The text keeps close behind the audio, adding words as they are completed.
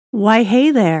Why,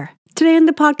 hey there. Today in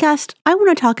the podcast, I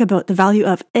want to talk about the value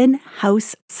of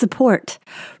in-house support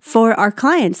for our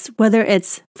clients, whether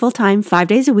it's full-time, 5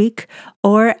 days a week,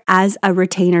 or as a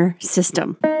retainer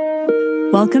system.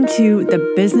 Welcome to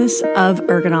the Business of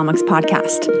Ergonomics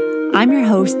podcast. I'm your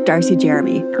host, Darcy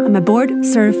Jeremy. I'm a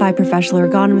board-certified professional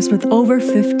ergonomist with over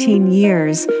 15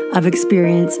 years of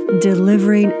experience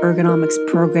delivering ergonomics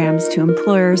programs to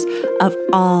employers of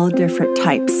all different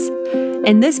types.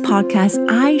 In this podcast,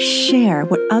 I share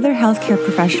what other healthcare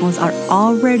professionals are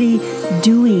already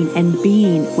doing and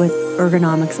being with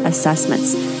ergonomics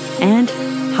assessments and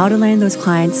how to land those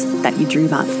clients that you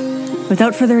dream of.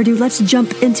 Without further ado, let's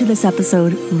jump into this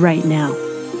episode right now.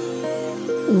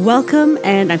 Welcome,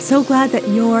 and I'm so glad that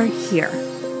you're here.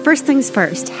 First things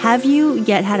first, have you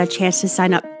yet had a chance to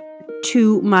sign up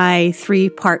to my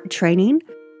 3-part training?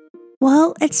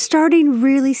 Well, it's starting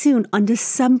really soon on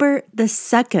December the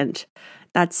 2nd.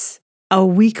 That's a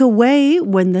week away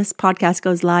when this podcast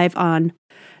goes live on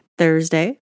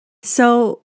Thursday.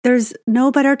 So there's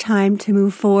no better time to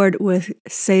move forward with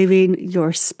saving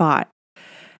your spot.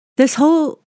 This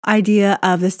whole idea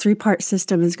of this 3-part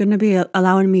system is going to be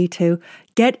allowing me to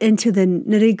get into the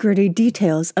nitty-gritty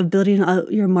details of building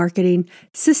out your marketing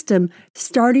system,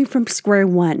 starting from square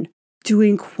one,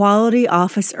 doing quality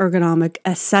office ergonomic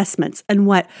assessments, and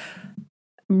what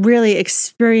really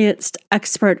experienced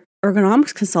expert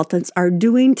ergonomics consultants are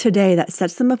doing today that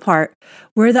sets them apart,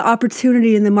 where the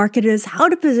opportunity in the market is, how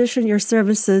to position your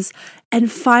services,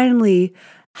 and finally,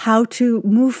 how to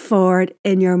move forward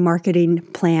in your marketing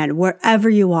plan, wherever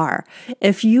you are.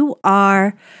 If you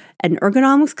are an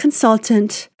ergonomics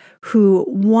consultant who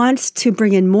wants to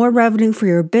bring in more revenue for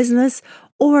your business,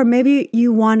 or maybe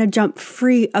you want to jump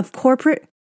free of corporate,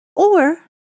 or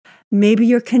maybe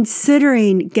you're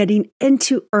considering getting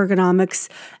into ergonomics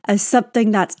as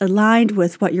something that's aligned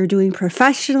with what you're doing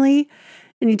professionally,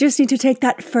 and you just need to take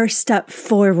that first step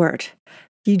forward.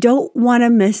 You don't want to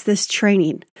miss this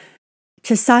training.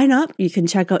 To sign up, you can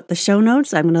check out the show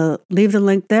notes. I'm going to leave the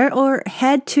link there, or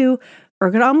head to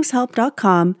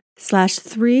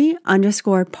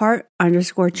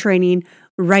ergonomicshelp.com/3_part_training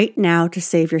right now to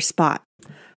save your spot.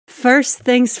 First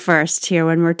things first here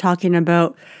when we're talking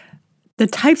about the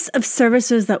types of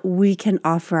services that we can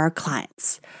offer our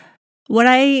clients. What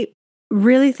I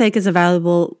really think is a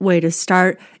valuable way to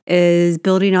start is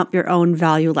building up your own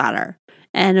value ladder.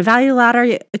 And a value ladder,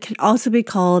 it can also be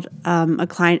called a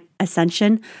client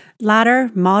ascension ladder,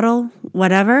 model,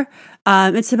 whatever.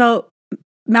 It's about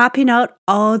mapping out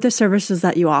all the services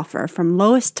that you offer from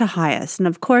lowest to highest. And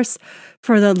of course,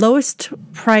 for the lowest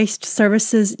priced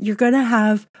services, you're going to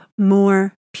have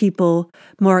more people,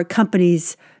 more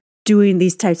companies doing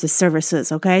these types of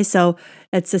services, okay? So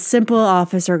it's a simple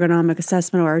office ergonomic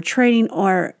assessment or a training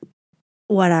or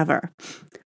whatever.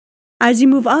 As you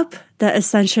move up the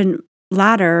ascension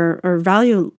ladder or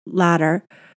value ladder,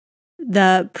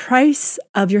 the price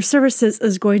of your services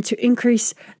is going to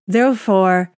increase.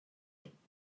 Therefore,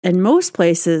 in most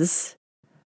places,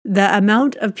 the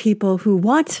amount of people who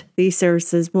want these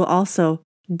services will also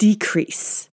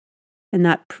decrease in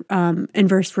that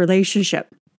inverse relationship.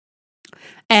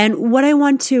 And what I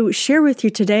want to share with you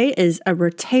today is a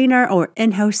retainer or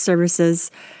in-house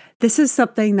services. This is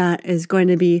something that is going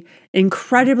to be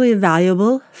incredibly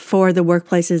valuable for the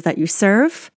workplaces that you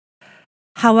serve.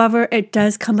 However, it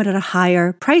does come at a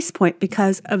higher price point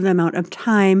because of the amount of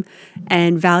time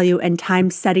and value and time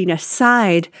setting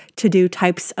aside to do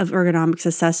types of ergonomics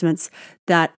assessments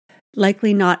that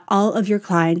likely not all of your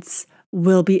clients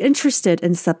will be interested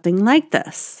in something like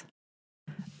this.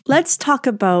 Let's talk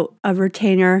about a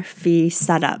retainer fee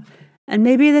setup. And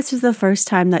maybe this is the first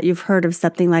time that you've heard of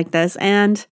something like this.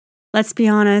 And let's be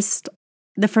honest,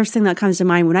 the first thing that comes to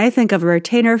mind when I think of a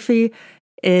retainer fee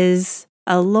is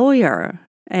a lawyer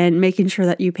and making sure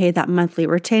that you pay that monthly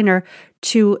retainer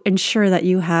to ensure that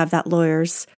you have that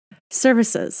lawyer's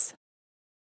services.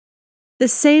 The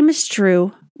same is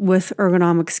true with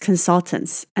ergonomics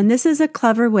consultants. And this is a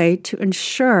clever way to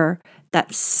ensure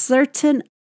that certain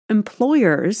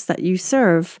employers that you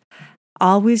serve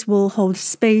always will hold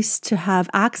space to have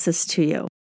access to you.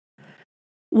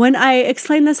 When I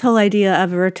explain this whole idea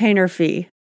of a retainer fee,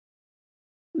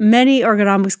 many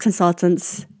ergonomics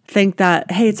consultants think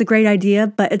that, hey, it's a great idea,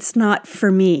 but it's not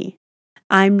for me.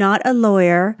 I'm not a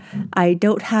lawyer. I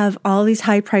don't have all these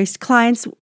high-priced clients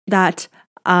that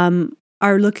are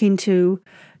looking to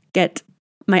get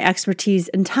my expertise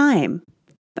and time.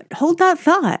 But hold that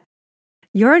thought.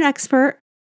 You're an expert.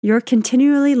 You're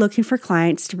continually looking for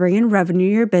clients to bring in revenue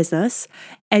to your business,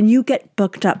 and you get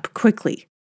booked up quickly.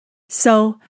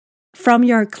 So from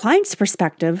your client's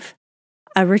perspective,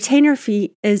 A retainer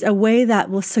fee is a way that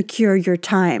will secure your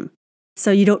time.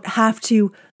 So you don't have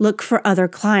to look for other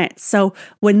clients. So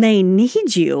when they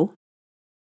need you,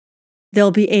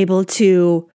 they'll be able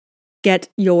to get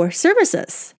your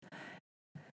services.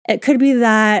 It could be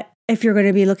that if you're going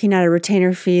to be looking at a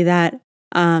retainer fee, that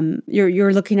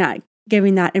you're looking at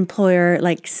giving that employer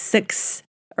like 6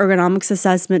 ergonomics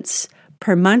assessments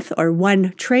per month, or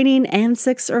 1 training and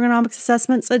 6 ergonomics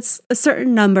assessments. It's a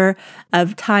certain number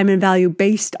of time and value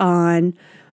based on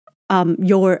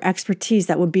your expertise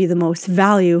that would be the most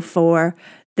value for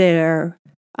their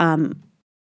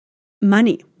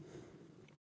money.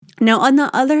 Now, on the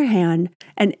other hand,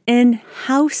 an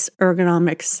in-house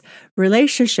ergonomics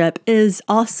relationship is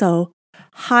also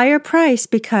higher price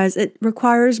because it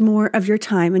requires more of your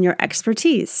time and your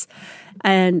expertise.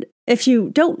 And if you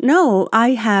don't know,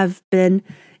 I have been,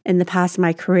 in the past of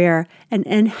my career, an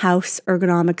in-house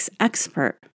ergonomics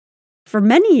expert for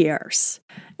many years.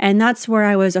 And that's where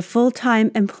I was a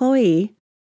full-time employee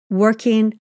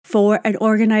working for an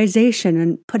organization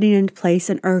and putting in place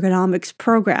an ergonomics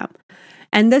program.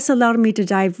 And this allowed me to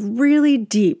dive really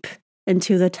deep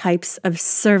into the types of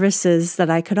services that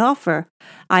I could offer.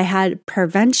 I had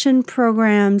prevention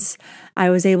programs. I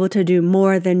was able to do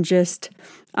more than just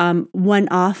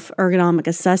one-off ergonomic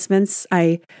assessments.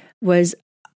 I was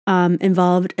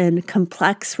involved in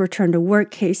complex return to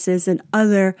work cases and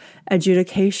other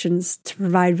adjudications to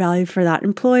provide value for that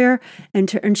employer and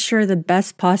to ensure the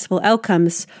best possible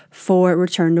outcomes for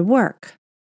return to work.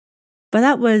 But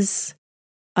that was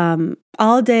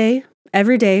all day,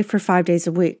 every day for 5 days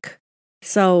a week.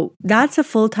 So that's a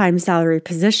full-time salary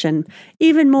position,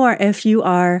 even more if you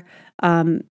are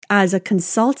as a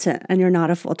consultant and you're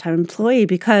not a full-time employee,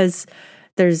 because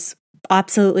there's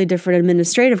absolutely different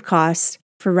administrative costs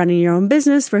for running your own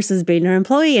business versus being an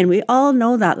employee. And we all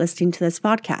know that listening to this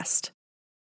podcast.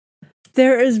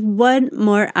 There is one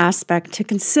more aspect to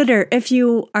consider if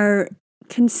you are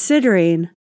considering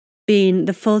being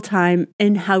the full-time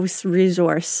in-house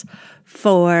resource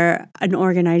for an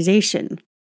organization.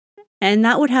 And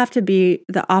that would have to be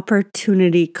the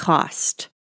opportunity cost.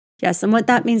 Yes, and what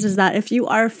that means is that if you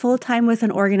are full-time with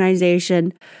an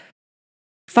organization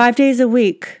 5 days a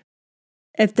week,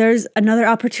 if there's another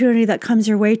opportunity that comes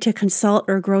your way to consult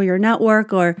or grow your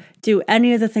network or do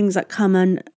any of the things that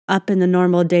come up in the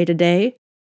normal day-to-day,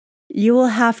 you will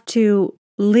have to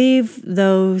leave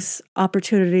those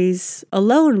opportunities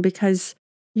alone because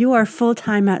you are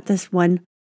full-time at this one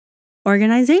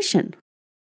organization.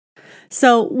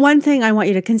 So one thing I want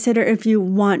you to consider if you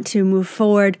want to move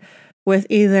forward with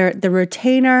either the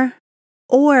retainer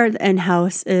or the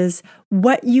in-house is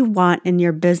what you want in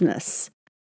your business.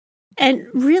 And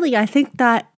really, I think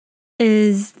that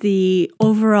is the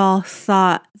overall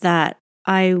thought that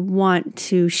I want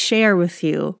to share with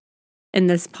you in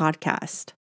this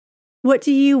podcast. What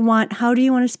do you want? How do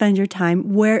you want to spend your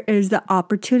time? Where is the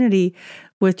opportunity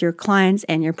with your clients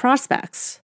and your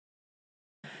prospects?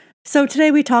 So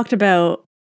today we talked about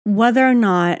whether or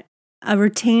not a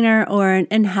retainer or an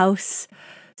in-house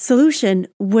solution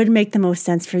would make the most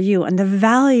sense for you and the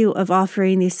value of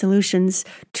offering these solutions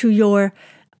to your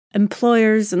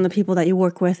employers and the people that you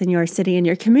work with in your city and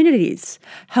your communities.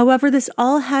 However, this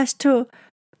all has to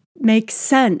make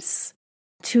sense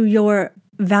to your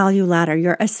value ladder,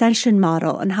 your ascension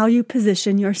model, and how you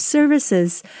position your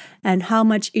services and how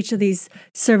much each of these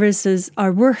services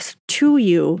are worth to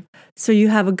you, so you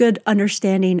have a good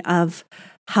understanding of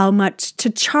how much to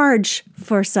charge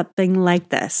for something like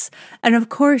this. And of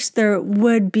course, there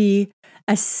would be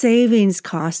a savings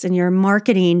cost in your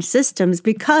marketing systems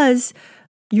because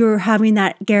you're having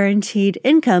that guaranteed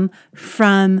income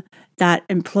from that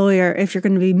employer if you're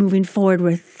going to be moving forward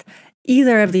with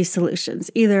either of these solutions,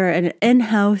 either an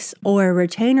in-house or a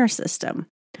retainer system.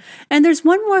 And there's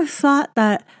one more thought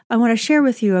that I want to share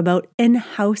with you about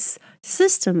in-house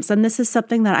systems. And this is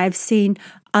something that I've seen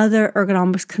other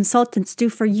ergonomics consultants do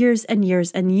for years and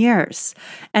years and years.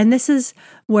 And this is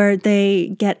where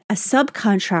they get a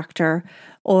subcontractor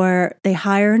or they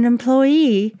hire an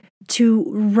employee to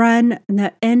run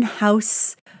the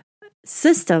in-house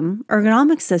system,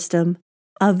 ergonomic system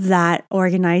of that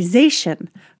organization,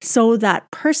 so that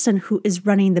person who is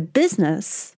running the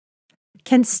business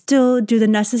can still do the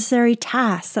necessary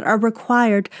tasks that are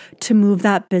required to move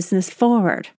that business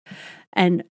forward.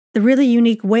 And the really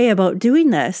unique way about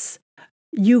doing this,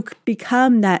 you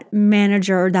become that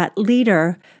manager or that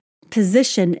leader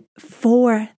position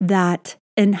for that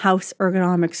in-house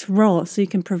ergonomics role. So you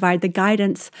can provide the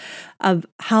guidance of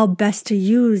how best to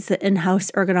use the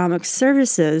in-house ergonomics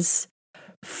services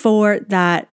for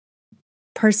that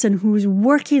person who's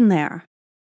working there.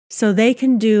 So they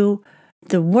can do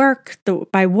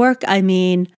By work, I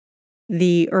mean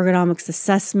the ergonomics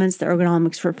assessments, the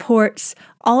ergonomics reports,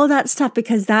 all of that stuff,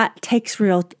 because that takes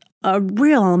a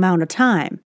real amount of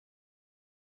time.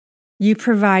 You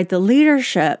provide the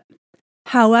leadership.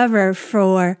 However,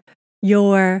 for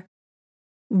your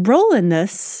role in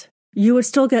this, you would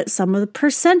still get some of the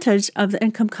percentage of the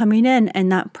income coming in,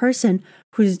 and that person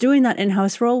who's doing that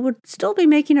in-house role would still be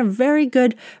making a very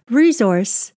good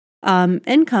resource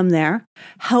income there.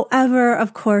 However,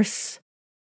 of course,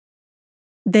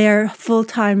 their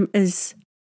full-time is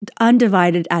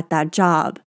undivided at that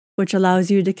job, which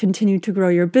allows you to continue to grow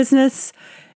your business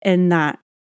in that.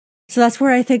 So that's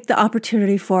where I think the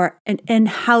opportunity for an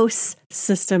in-house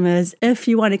system is, if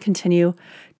you want to continue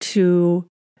to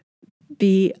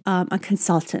be a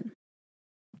consultant.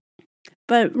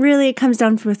 But really, it comes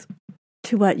down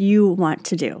to what you want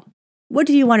to do. What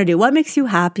do you want to do? What makes you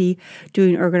happy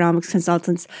doing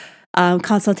ergonomics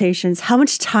consultations? How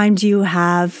much time do you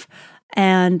have?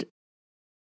 And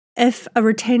if a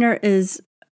retainer is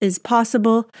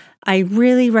possible, I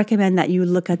really recommend that you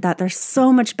look at that. There's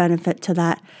so much benefit to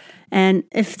that. And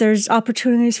if there's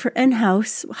opportunities for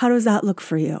in-house, how does that look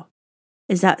for you?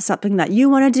 Is that something that you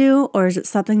want to do, or is it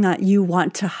something that you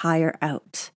want to hire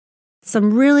out?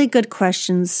 Some really good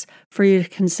questions for you to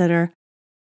consider.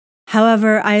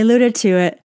 However, I alluded to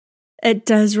it. It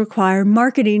does require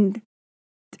marketing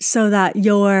so that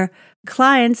your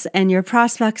clients and your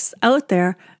prospects out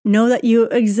there know that you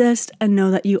exist and know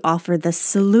that you offer the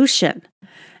solution.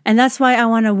 And that's why I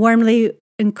want to warmly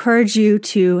encourage you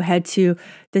to head to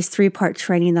this 3-part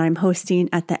training that I'm hosting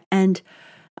at the end.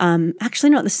 At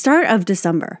the start of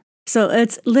December. So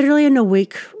it's literally in a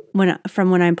week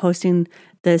from when I'm posting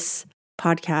this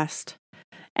podcast.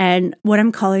 And what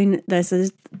I'm calling this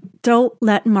is Don't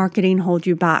Let Marketing Hold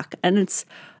You Back. And it's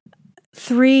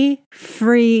 3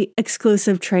 free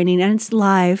exclusive training, and it's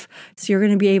live. So you're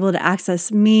going to be able to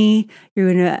access me.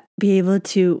 You're going to be able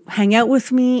to hang out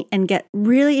with me and get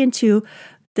really into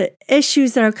the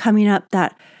issues that are coming up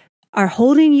that are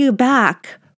holding you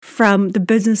back from the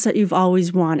business that you've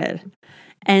always wanted.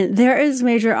 And there is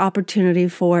major opportunity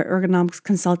for ergonomics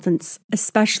consultants,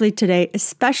 especially today,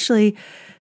 especially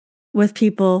with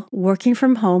people working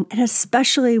from home, and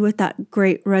especially with that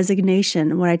great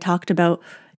resignation, what I talked about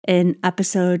in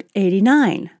episode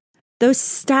 89. Those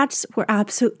stats were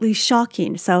absolutely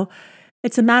shocking. So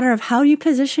it's a matter of how you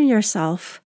position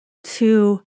yourself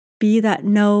to be that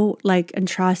know, like, and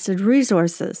trusted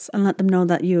resources and let them know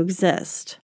that you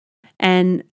exist.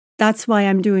 And that's why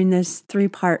I'm doing this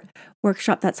 3-part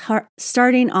workshop that's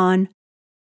starting on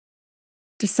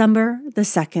December the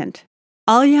 2nd.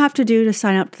 All you have to do to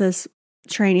sign up to this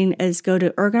training is go to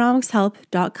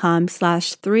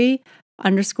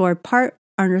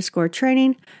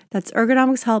ergonomicshelp.com/3_part_training. That's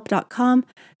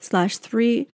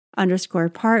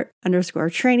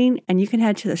ergonomicshelp.com/3_part_training. And you can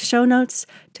head to the show notes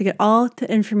to get all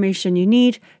the information you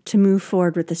need to move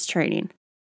forward with this training.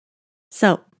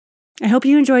 So I hope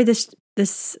you enjoyed this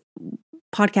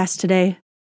podcast today.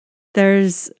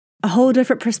 There's a whole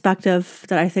different perspective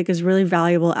that I think is really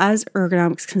valuable as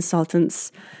ergonomics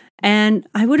consultants. And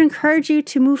I would encourage you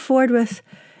to move forward with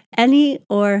any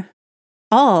or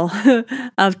all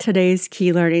of today's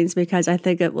key learnings, because I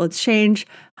think it will change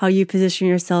how you position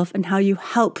yourself and how you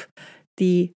help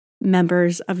the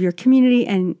members of your community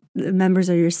and the members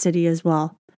of your city as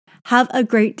well. Have a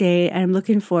great day, and I'm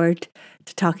looking forward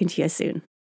to talking to you soon.